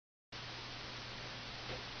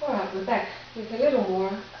right, we're back with a little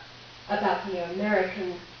more about the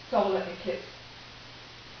American solar eclipse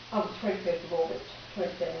of the 25th of August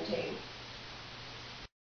 2017.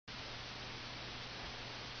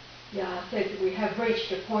 Yah says that we have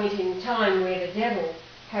reached a point in time where the devil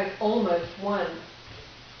has almost won.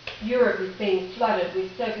 Europe is being flooded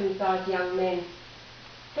with circumcised young men,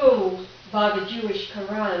 fooled by the Jewish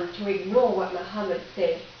Quran to ignore what Muhammad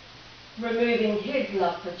said, removing his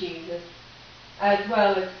love for Jesus, as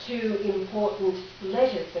well as two important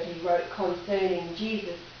letters that he wrote concerning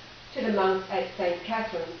Jesus to the monks at St.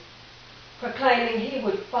 Catherine's, proclaiming he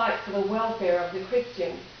would fight for the welfare of the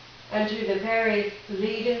Christians, and to the various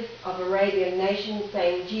leaders of Arabian nations,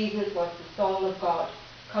 saying Jesus was the soul of God,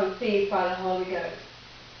 conceived by the Holy Ghost.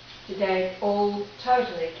 Today it's all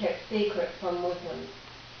totally kept secret from Muslims.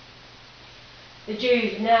 The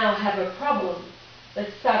Jews now have a problem, the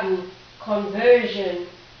sudden conversion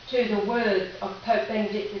to the words of Pope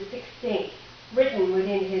Benedict XVI, written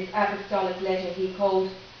within his apostolic letter he called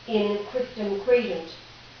In Christum Credent,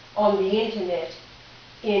 on the internet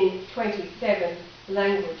in 27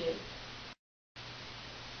 languages.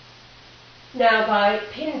 Now, by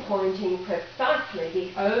pinpointing precisely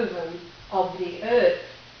the ovum of the earth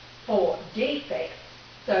for defects,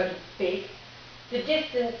 so to speak, the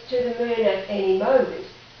distance to the moon at any moment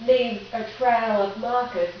leaves a trail of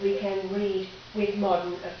markers we can read with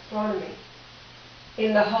modern astronomy.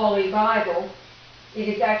 In the Holy Bible, it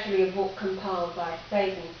is actually a book compiled by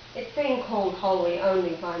Satan. It's been called holy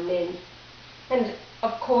only by men. And,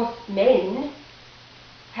 of course, men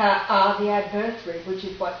are the adversary, which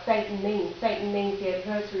is what Satan means. Satan means the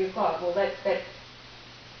adversary of God. Well,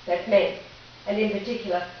 that's men. And in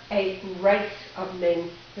particular, a race of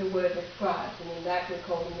men who were the scribes. And in that we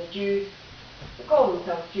call them the Jews. They call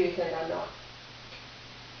themselves Jews and are not.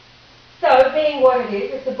 So, being what it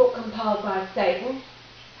is, it's a book compiled by Satan.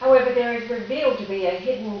 However, there is revealed to be a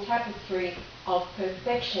hidden tapestry of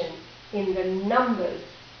perfection in the numbers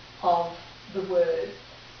of the words.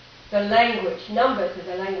 The language, numbers are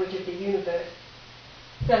the language of the universe.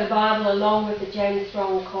 So the Bible, along with the James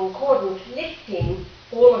Strong Concordance, listing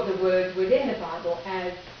all of the words within the Bible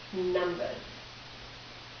as numbers.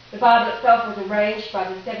 The Bible itself was arranged by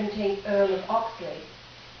the 17th Earl of Oxley.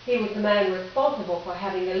 He was the man responsible for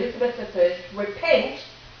having Elizabeth I repent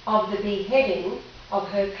of the beheading of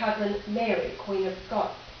her cousin Mary, Queen of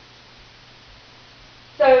Scots.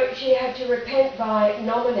 So she had to repent by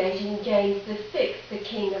nominating James VI, the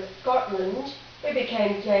King of Scotland, who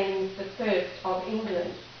became James I of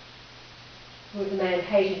England, who was a man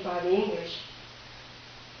hated by the English,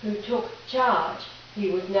 who took charge. He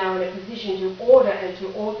was now in a position to order and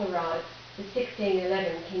to authorise the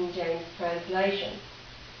 1611 King James translation.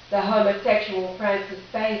 The homosexual Francis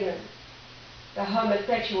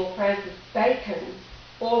Bacon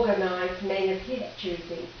organised men of his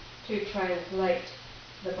choosing to translate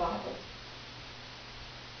the Bible.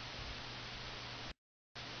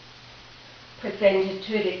 Presented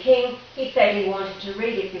to the king, he said he wanted to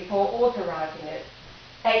read it before authorising it.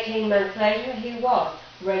 18 months later, he was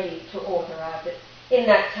ready to authorise it. In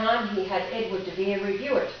that time, he had Edward de Vere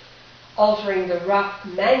review it, altering the rough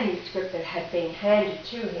manuscript that had been handed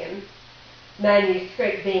to him.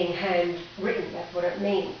 Manuscript being handwritten, that's what it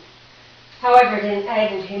means. However, it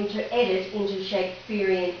enabled him to edit into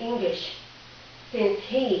Shakespearean English, since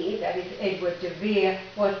he, that is Edward de Vere,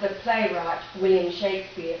 was the playwright William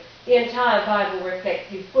Shakespeare. The entire Bible reflects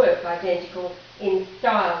his work, identical in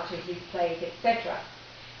style to his plays, etc.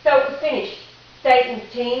 So it was finished. Satan's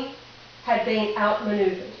team had been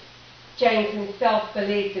outmanoeuvred. James himself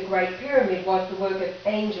believed the Great Pyramid was the work of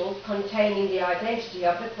angels containing the identity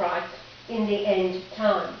of the Christ in the end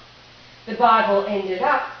time. The Bible ended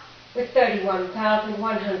up with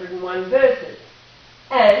 31,101 verses,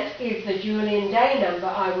 and is the Julian day number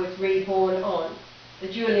I was reborn on. The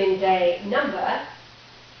Julian day number,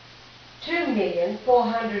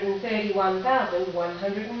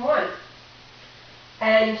 2,431,101.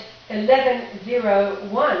 And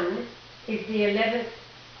 1101 is the 11th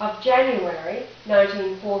of January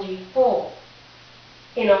 1944.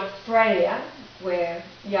 In Australia, where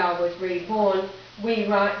Yah was reborn, we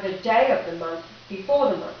write the day of the month before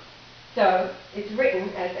the month. So it's written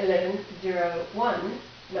as 1101,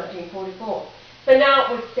 1944. So now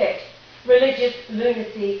it was set. Religious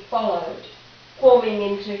lunacy followed, forming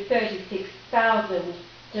into 36,000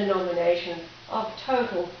 denominations of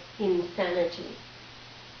total insanity.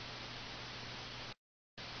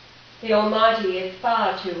 The Almighty is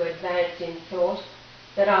far too advanced in thought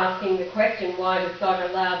that asking the question, why does God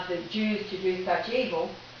allow the Jews to do such evil?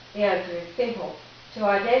 The answer is simple: to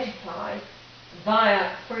identify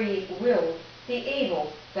via free will the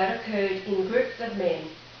evil that occurred in groups of men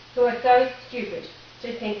who are so stupid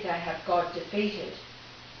to think they have God defeated.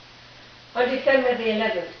 On December the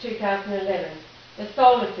 11th, 2011, the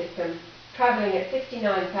solar system, travelling at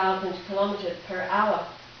 69,000 kilometres per hour,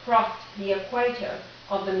 crossed the equator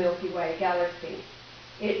of the Milky Way galaxy,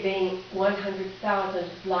 it being 100,000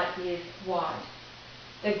 light years wide.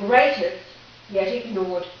 The greatest yet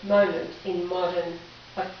ignored moment in modern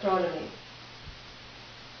astronomy.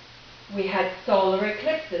 We had solar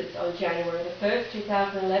eclipses on January the 1st,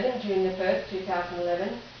 2011, June the 1st,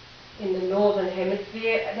 2011, in the northern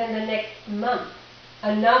hemisphere, and then the next month,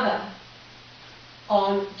 another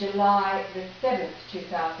on July the 7th,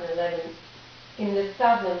 2011, in the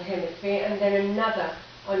southern hemisphere, and then another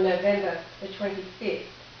on November the 25th,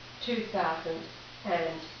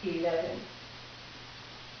 2011.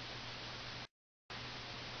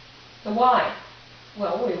 So why?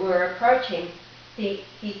 Well, we were approaching the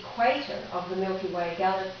equator of the Milky Way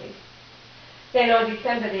galaxy. Then on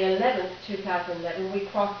December the 11th, 2011, we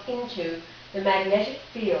crossed into the magnetic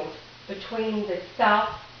field between the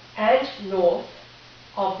south and north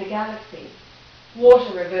of the galaxy.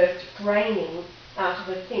 Water reversed draining out of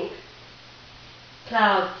the sink.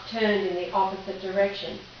 Clouds turned in the opposite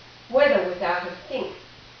direction. Weather was out of sync.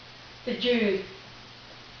 The Jews,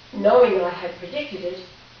 knowing I had predicted it,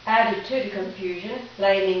 added to the confusion,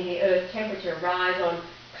 blaming the Earth's temperature rise on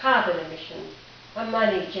carbon emissions, a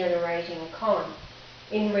money-generating con.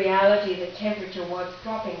 In reality, the temperature was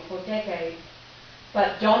dropping for decades,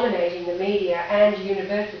 but dominating the media and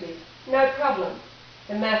universities. No problem.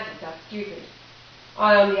 The masses are stupid.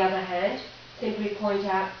 I, on the other hand, simply point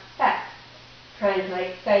out facts,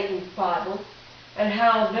 translate Satan's Bible, and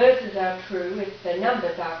how verses are true if the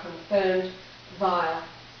numbers are confirmed via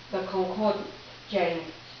the concordance,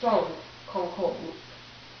 James Strong's concordance.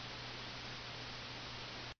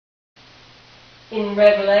 In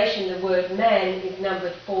Revelation, the word man is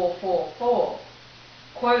numbered 444,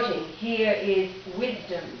 quoting, "Here is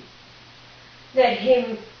wisdom. Let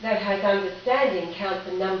him that has understanding count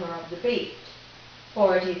the number of the beast,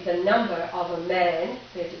 for it is the number of a man,"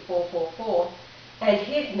 there's 444, "and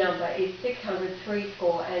his number is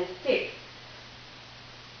 666.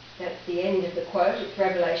 That's the end of the quote. It's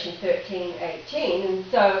Revelation 13:18, and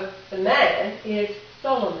so the man is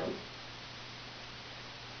Solomon.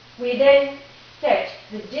 We then set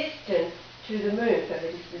the distance to the moon, so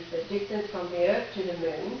this is the distance from the Earth to the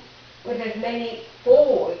moon, with as many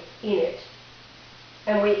fours in it,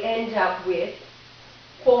 and we end up with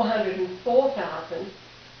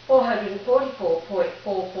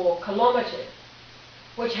 404,444.44 kilometres,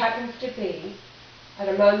 which happens to be at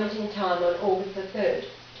a moment in time on August the 3rd,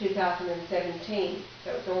 2017,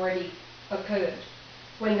 so it's already occurred,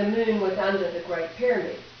 when the moon was under the Great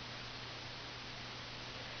Pyramid.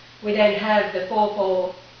 We then have the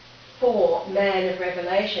 444 man of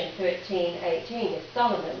Revelation 13:18 as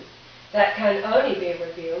Solomon. That can only be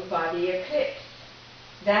revealed by the eclipse.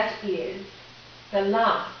 That is the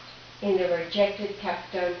last in the rejected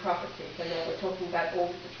capstone prophecy. So now we're talking about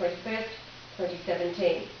August the 21st,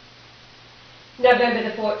 2017. November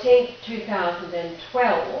the 14th,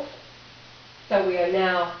 2012. So we are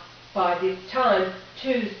now, by this time,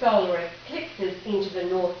 2 solar eclipses into the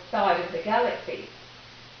north side of the galaxy.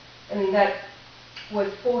 And that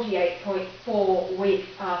was 48.4 weeks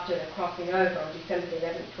after the crossing over on December the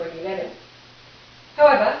 11th, 2011.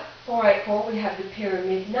 However, 484, we have the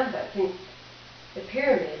pyramid number, since the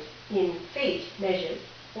pyramid in feet measures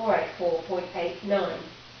 484.89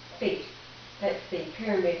 feet. That's the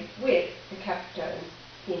pyramid with the capstone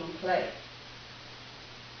in place.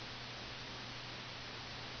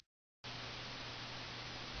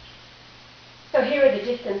 So here are the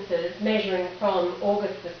distances measuring from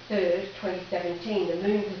August the 3rd, 2017, the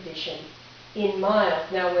moon position in miles.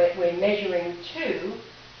 Now we're measuring to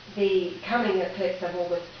the coming eclipse of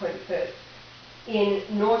August 21st. In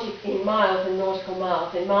miles and nautical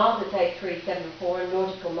miles. In miles it's 8374 and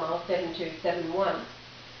nautical miles 7271.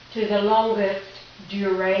 To the longest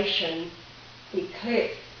duration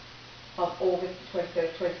eclipse of August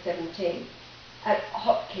 21st, 2017 at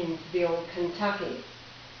Hopkinsville, Kentucky.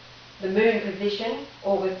 The moon position,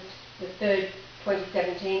 August the 3rd,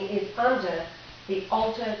 2017, is under the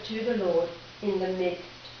altar to the Lord in the midst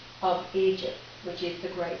of Egypt, which is the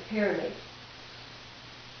Great Pyramid.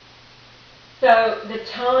 So the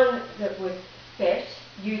time that was set,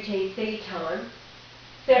 UTC time,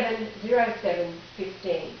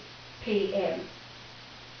 7:07:15 p.m.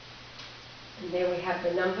 And there we have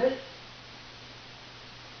the numbers.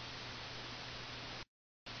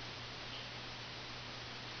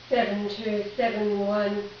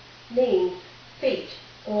 "7271 means feet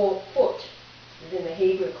or foot. is in the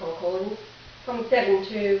Hebrew concordance, from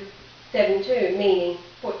 7272, meaning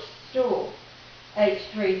footstool.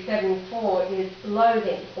 H374 is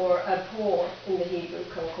loathing or abhor in the Hebrew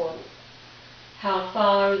concordance. How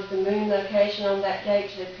far is the moon location on that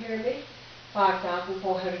date to the pyramid?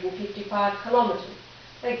 5,455 kilometres.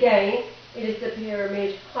 Again, it is the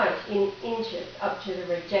pyramid height in inches up to the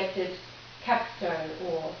rejected capstone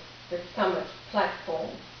or the summit platform.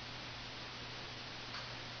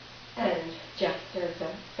 And just as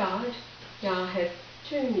a side, Yah has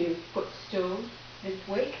 2 new footstools this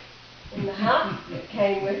week in the house that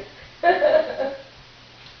came with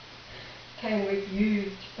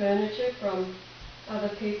used furniture from other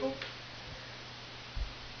people.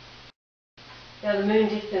 Now the moon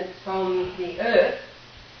distance from the Earth,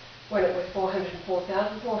 when it was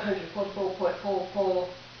 404,444.44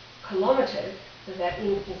 kilometres, so that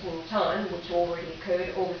instant in time, which already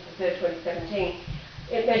occurred August the 3rd, 2017,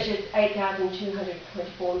 it measures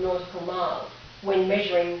 8,224 nautical miles when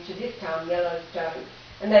measuring to this time Yellowstone,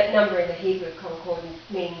 and that number in the Hebrew concordance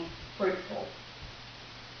means fruitful.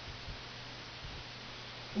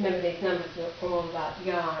 Remember, these numbers are all about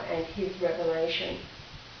Yah and his revelation,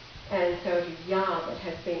 and so it is Yah that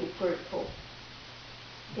has been fruitful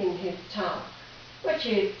in his task, which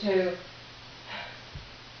is to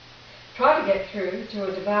try to get through to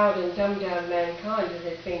a devoured and dumbed down mankind that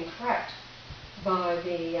has been trapped by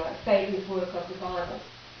the Satan's work of the Bible.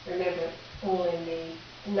 Remember, it's all in the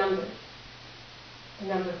numbers, the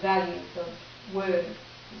number values of words,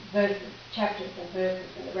 verses, chapters and verses,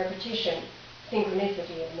 and the repetition,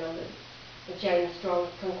 synchronicity of numbers. The James Strong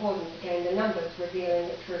Concordance, again, the numbers revealing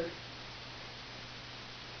the truth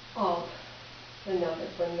of the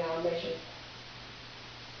numbers when Yah measures.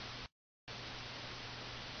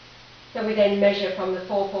 So we then measure from the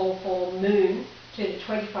 444 moon to the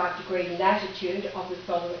 25-degree latitude of the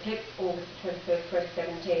solar eclipse, August 21st,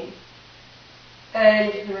 2017.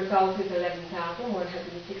 And the result is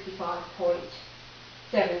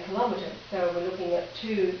 11,165.7 kilometres. So we're looking at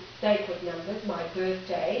 2 sacred numbers, my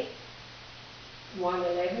birthday,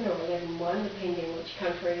 111 or 11.1, depending which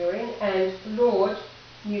country you're in, and Lord,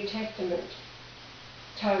 New Testament,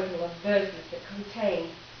 total of verses that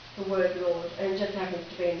contain the word Lord, and just happens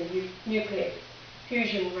to be in the nuclear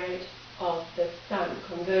fusion rate of the Sun,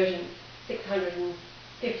 conversion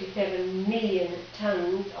 657 million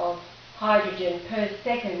tonnes of hydrogen per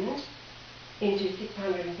second into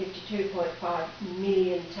 652.5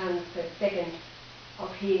 million tonnes per second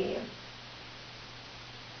of helium.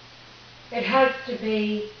 It has to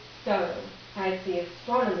be so, as the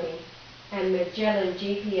astronomy and Magellan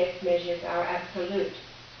GPS measures are absolute,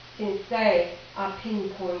 since they are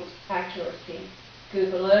pinpoint accuracy.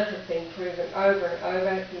 Google Earth has been proven over and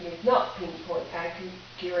over it is not pinpoint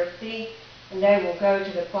accuracy, and they will go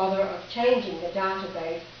to the bother of changing the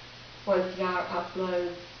database once Yah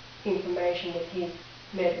uploads information with his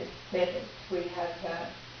methods. We have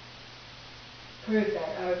proved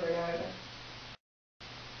that over and over.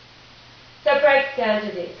 So it breaks down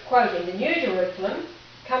to this, quoting, "The New Jerusalem,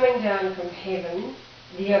 coming down from heaven,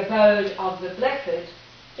 the abode of the blessed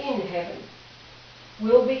in heaven,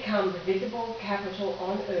 will become the visible capital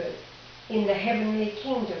on earth in the heavenly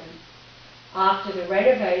kingdom after the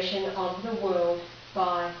renovation of the world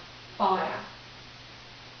by fire."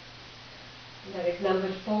 And that is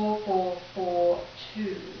numbered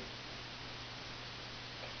 4442.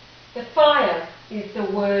 The fire is the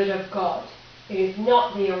word of God. It is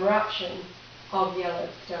not the eruption of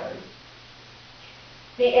Yellowstone.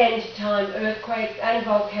 The end-time earthquakes and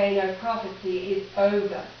volcano prophecy is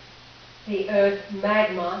over. The earth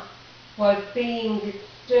magma was being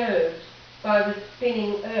disturbed by the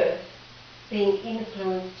spinning earth being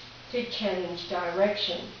influenced to change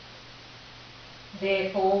direction.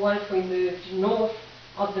 Therefore, once we moved north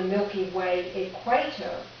of the Milky Way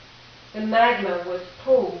equator, the magma was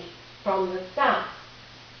pulled from the south,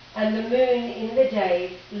 and the moon in the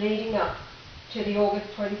days leading up to the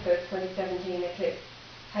August 21st, 2017 eclipse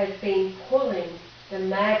has been pulling the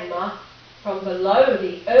magma from below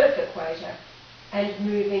the Earth equator and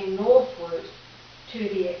moving northward to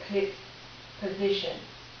the eclipse position.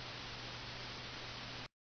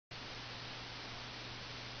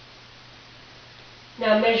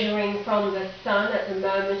 Now, measuring from the Sun at the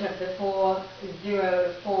moment of the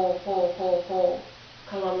 404,444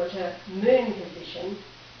 kilometre moon position,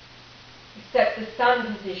 set the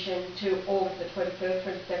Sun position to August the 21st,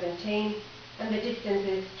 2017, and the distance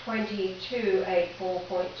is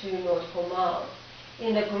 2284.2 nautical miles.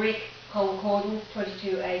 In the Greek concordance,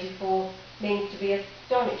 2284 means to be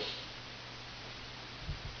astonished,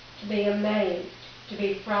 to be amazed, to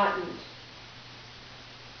be frightened.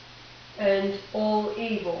 and all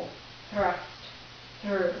evil thrust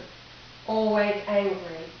through, always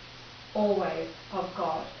angry, always of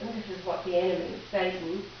God. And this is what the enemy,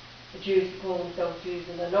 Satan, the Jews who call themselves Jews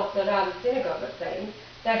and that are the synagogue of Satan,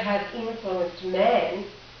 that has influenced man,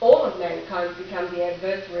 all of mankind become the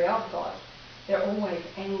adversary of God. They're always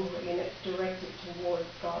angry and it's directed towards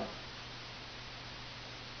God.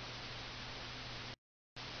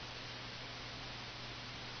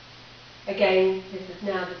 Again, this is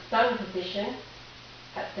now the sun position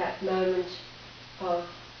at that moment of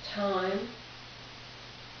time.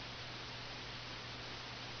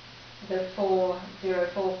 The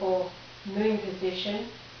 4044 moon position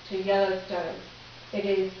to Yellowstone. It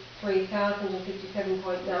is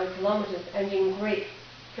 3,057.9 kilometers, and in Greek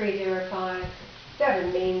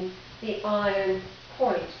 3057 means the iron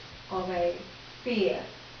point of a spear,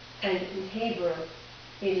 and in Hebrew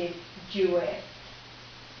it is Jewess.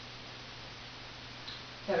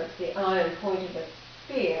 So it's the iron point of a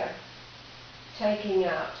spear taking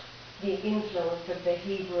out the influence of the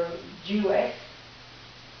Hebrew Jewess.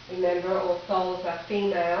 Remember, all souls are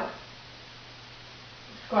female.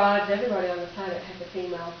 Scribes, everybody on the planet has a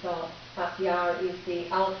female soul. But Yah is the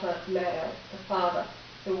alpha male, the Father,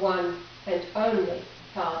 the one and only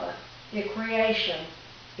Father. The creation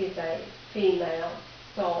is a female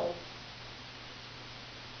soul.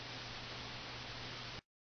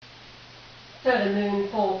 So the moon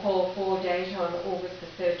 444 date on August the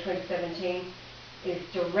 3rd, 2017 is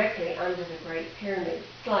directly under the Great Pyramid,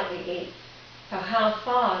 slightly east. So how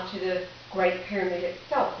far to the Great Pyramid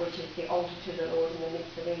itself, which is the altar to the Lord in the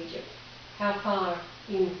midst of Egypt? How far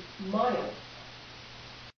in miles?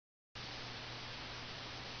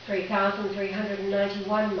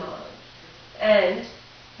 3,391 miles. And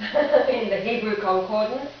in the Hebrew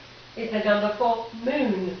concordance is the number for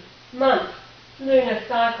moon, month, lunar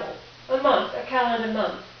cycle, a month, a calendar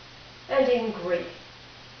month. And in Greek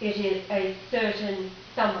it is a certain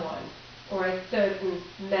someone or a certain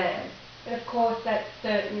man. And of course that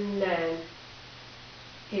certain man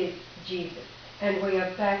is Jesus. And we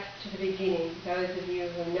are back to the beginning. Those of you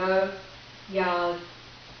who know Yah's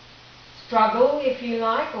struggle, if you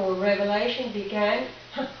like, or revelation began,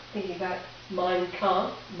 thinking about Mein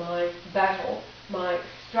Kampf, my battle, my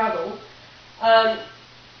struggle,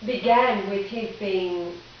 began with his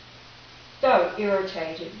being so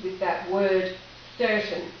irritated with that word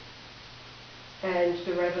certain. And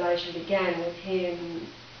the revelation began with him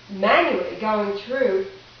manually going through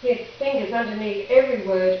his fingers underneath every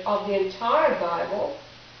word of the entire Bible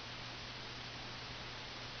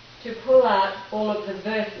to pull out all of the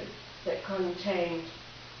verses that contained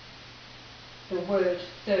the word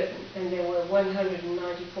certain, and there were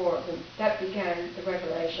 194 of them. That began the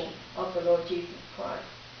revelation of the Lord Jesus Christ.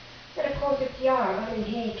 But of course it's Yah, only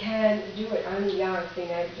he can do it. Only Yah has been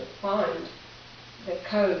able to find the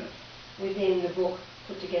codes within the book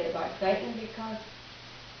put together by Satan, because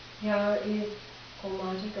Yah is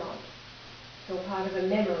Almighty God. It's all part of a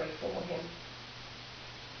memory for him.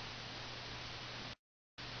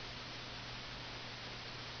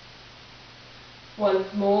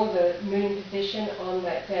 Once more, the moon position on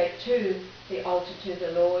that date to the altar to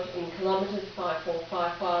the Lord in kilometres,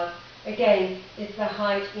 5455, again is the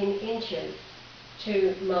height in inches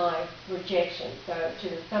to my rejection. So to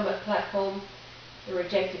the summit platform, the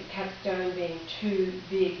rejected capstone being too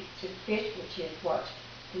big to fit, which is what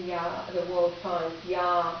the world finds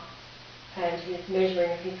Yah and his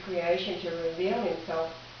measuring of his creation to reveal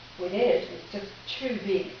himself within it. It's just too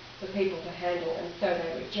big for people to handle, and so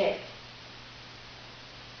they reject.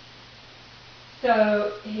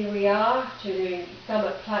 So here we are to the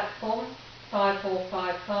summit platform.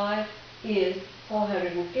 5455 is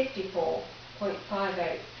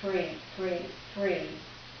 454.58333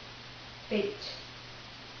 feet.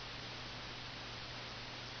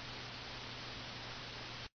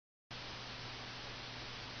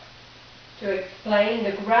 To explain,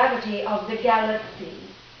 the gravity of the galaxy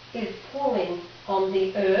is pulling on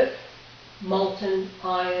the Earth's molten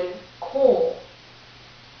iron core.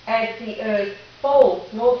 As the Earth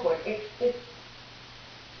folds northward, it's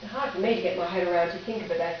hard for me to get my head around to think of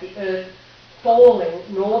it as the Earth falling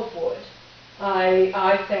northward.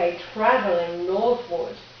 I say travelling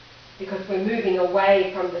northward, because we're moving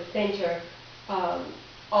away from the centre of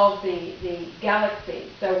the galaxy,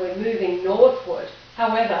 so we're moving northward.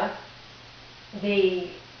 However, the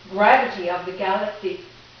gravity of the galaxy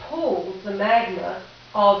pulls the magma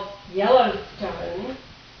of Yellowstone,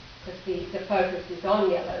 because the focus is on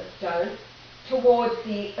Yellowstone, towards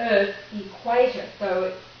the Earth's equator. So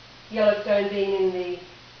it's Yellowstone being in the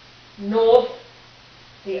north,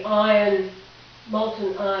 the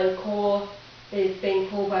molten iron core is being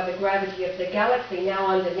pulled by the gravity of the galaxy now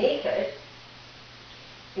underneath it.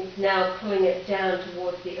 It's now pulling it down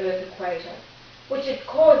towards the Earth equator, which is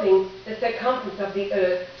causing the circumference of the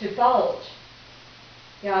Earth to bulge.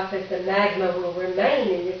 Yah says the magma will remain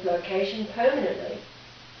in this location permanently.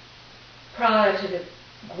 Prior to the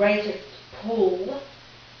greatest pull,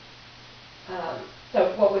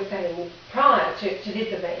 so what we're saying is prior to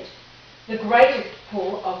this event, the greatest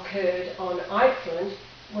pull occurred on Iceland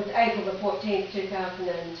was April the 14th,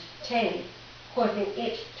 2010, causing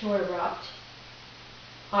it to erupt,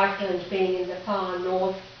 Iceland being in the far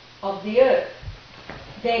north of the Earth.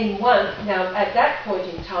 Then now at that point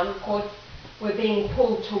in time, of course, we're being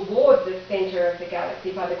pulled towards the centre of the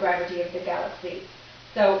galaxy by the gravity of the galaxy.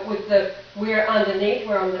 So we're underneath,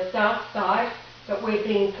 we're on the south side, but we're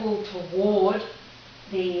being pulled toward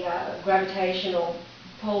the gravitational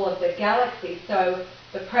pull of the galaxy. So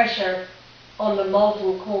the pressure on the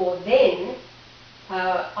molten core then,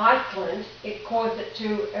 Iceland, it caused it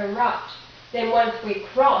to erupt. Then once we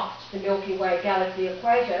crossed the Milky Way galaxy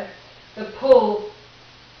equator, the pull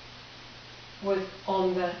was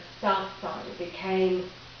on the south side. It became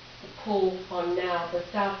the pull on now the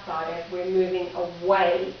south side as we're moving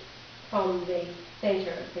away from the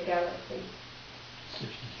centre of the galaxy.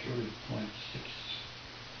 63.6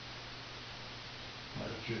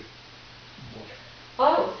 latitude.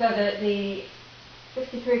 Oh, so the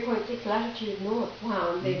 63.6 latitude north.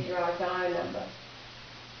 Wow, and these are Isaiah number.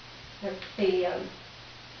 That's the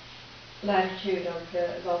latitude of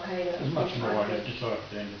the volcano. There's much more I have to say at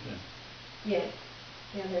the end of that. Yes,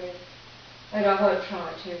 yeah, there is. And I won't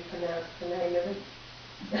try to pronounce the name of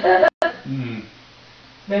it.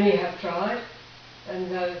 Many have tried, and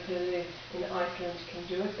those who live in Iceland can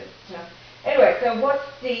do it. But anyway, so what's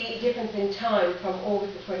the difference in time from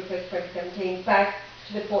August the 21st, 2017 back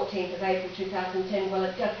to the 14th of April 2010? Well,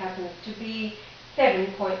 it just happens to be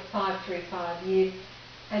 7.535 years.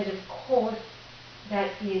 And of course,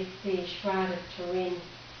 that is the Shroud of Turin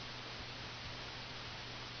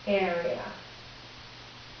area.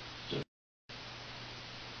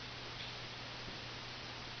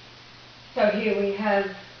 So here we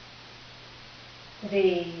have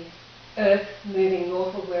the Earth moving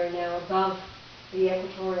northward. We're now above the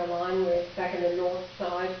equatorial line. We're back in the north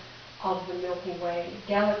side of the Milky Way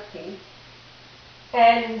galaxy.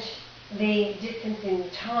 And the distance in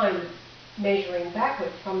time measuring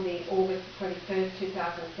backwards from the August 21st,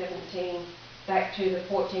 2017 back to the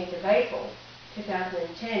 14th of April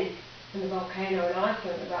 2010 when the volcano in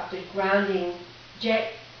Iceland erupted, grounding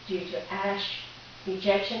jets due to ash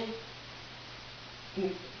ejection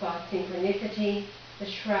by synchronicity, the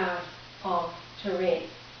Shroud of Turin.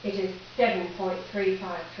 It is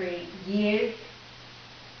 7.353 years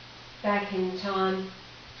back in time.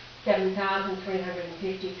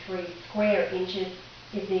 7,353 square inches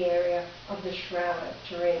is the area of the Shroud of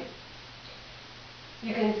Turin.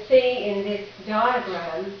 You can see in this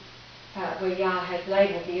diagram where Yah has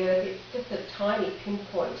labelled the Earth, it's just a tiny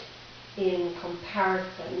pinpoint in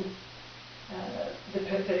comparison. But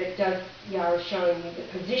it does, Yah is showing you the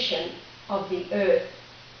position of the Earth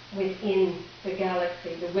within the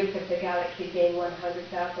galaxy, the width of the galaxy being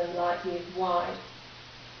 100,000 light years wide.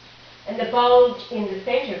 And the bulge in the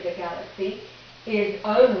centre of the galaxy is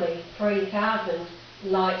only 3,000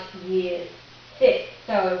 light years thick.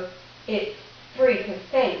 So it's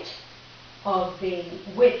 3% of the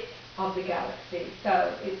width of the galaxy.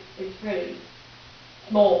 So it's really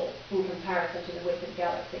small in comparison to the width of the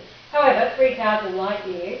galaxy. However, 3,000 light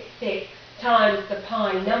years thick times the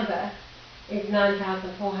pi number is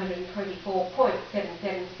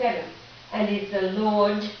 9,424.777 and is the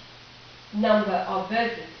Lord number of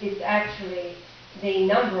verses. It's actually the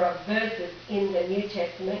number of verses in the New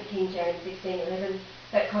Testament, King James 16:11,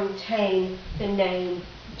 that contain the name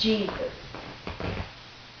Jesus.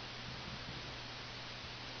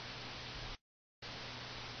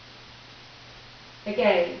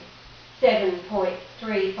 Again,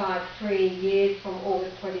 7.353 years from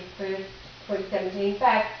August 21st, 2017,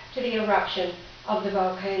 back to the eruption of the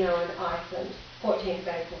volcano in Iceland, 14th of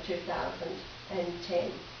April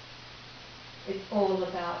 2010. It's all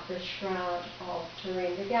about the Shroud of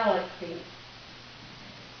Turin, the galaxy.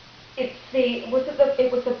 It was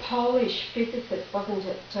the Polish physicist, wasn't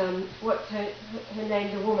it? What's her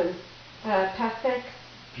name? The woman, Pasek,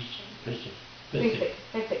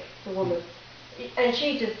 the woman, and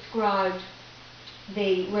she described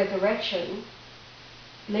the resurrection,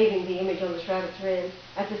 leaving the image on the Shroud of Turin,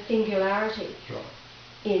 as a singularity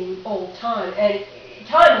in all time, and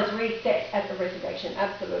time was reset at the resurrection,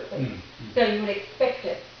 absolutely. So you would expect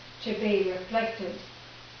it to be reflected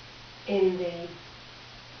in the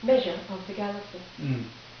measure of the galaxy. Mm.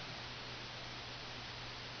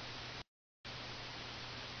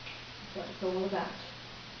 That's what it's all about.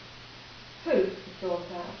 Who it's all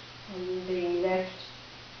about. On the left,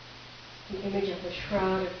 the image of the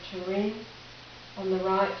Shroud of Turin. On the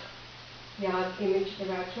right, Yah's image that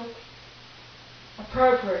I took.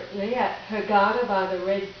 Appropriately at Hurghada by the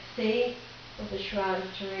Red Sea, with the Shroud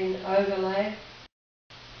of Turin overlay.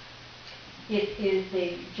 It is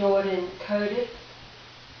the Jordan Codex,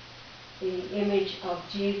 the image of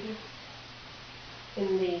Jesus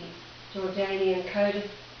in the Jordanian Codex,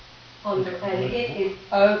 and it is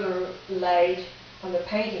overlaid on the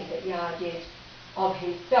painting that Yah did of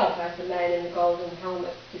himself as the man in the golden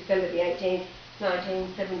helmet, December the 18th,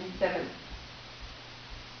 1977.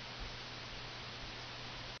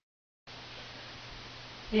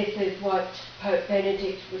 This is what Pope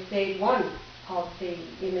Benedict received, one of the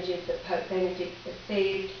images that Pope Benedict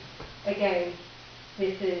received. Again,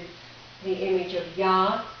 this is the image of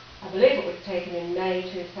Yah. I believe it was taken in May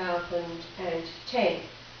 2010.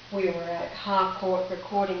 We were at Harcourt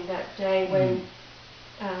recording that day when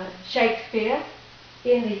Shakespeare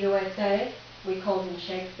in the USA, we called him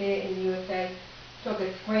Shakespeare in the USA, took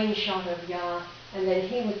a screenshot of Yah, and then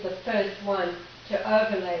he was the first one to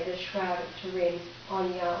overlay the Shroud of Turin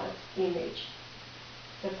on Yah's image.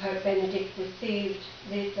 So Pope Benedict received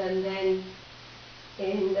this, and then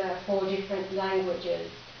in 4 different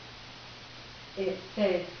languages it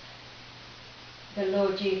says, "The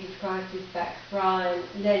Lord Jesus Christ is back." Brian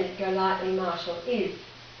Leonard Golightly-Marshall is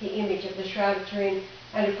the image of the Shroud of Turin,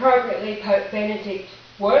 and appropriately Pope Benedict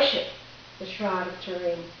worshipped the Shroud of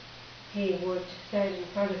Turin. He would stand in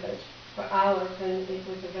front of it for hours, and it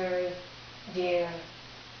was a very dear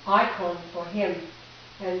icon for him.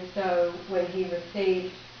 And so when he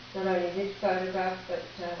received not only this photograph, but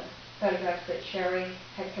photographs that Sherry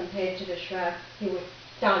had compared to the shroud, he was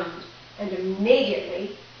stunned, and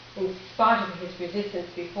immediately, in spite of his resistance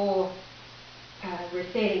before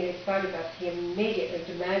receiving these photographs, he immediately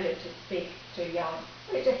demanded to speak to Yah.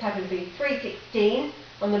 It just happened to be 3:16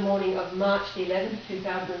 on the morning of March the 11th,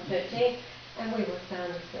 2013, and we were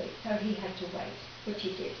sound asleep, so he had to wait, which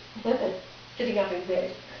he did, sitting up in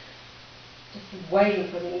bed, just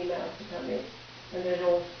waiting for the emails to come in. And it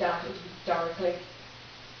all started historically.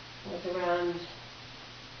 It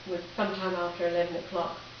was sometime after 11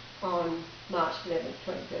 o'clock on March 11th,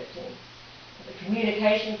 2013. The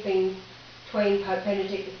communications between Pope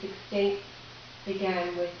Benedict XVI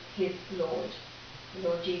began with his Lord, the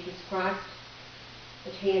Lord Jesus Christ,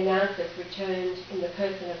 that he announced has returned in the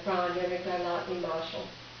person of Brian Leonard Golightly-Marshall.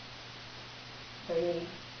 So he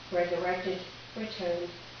resurrected, returned,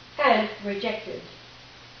 and rejected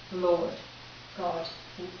the Lord God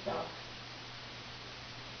himself.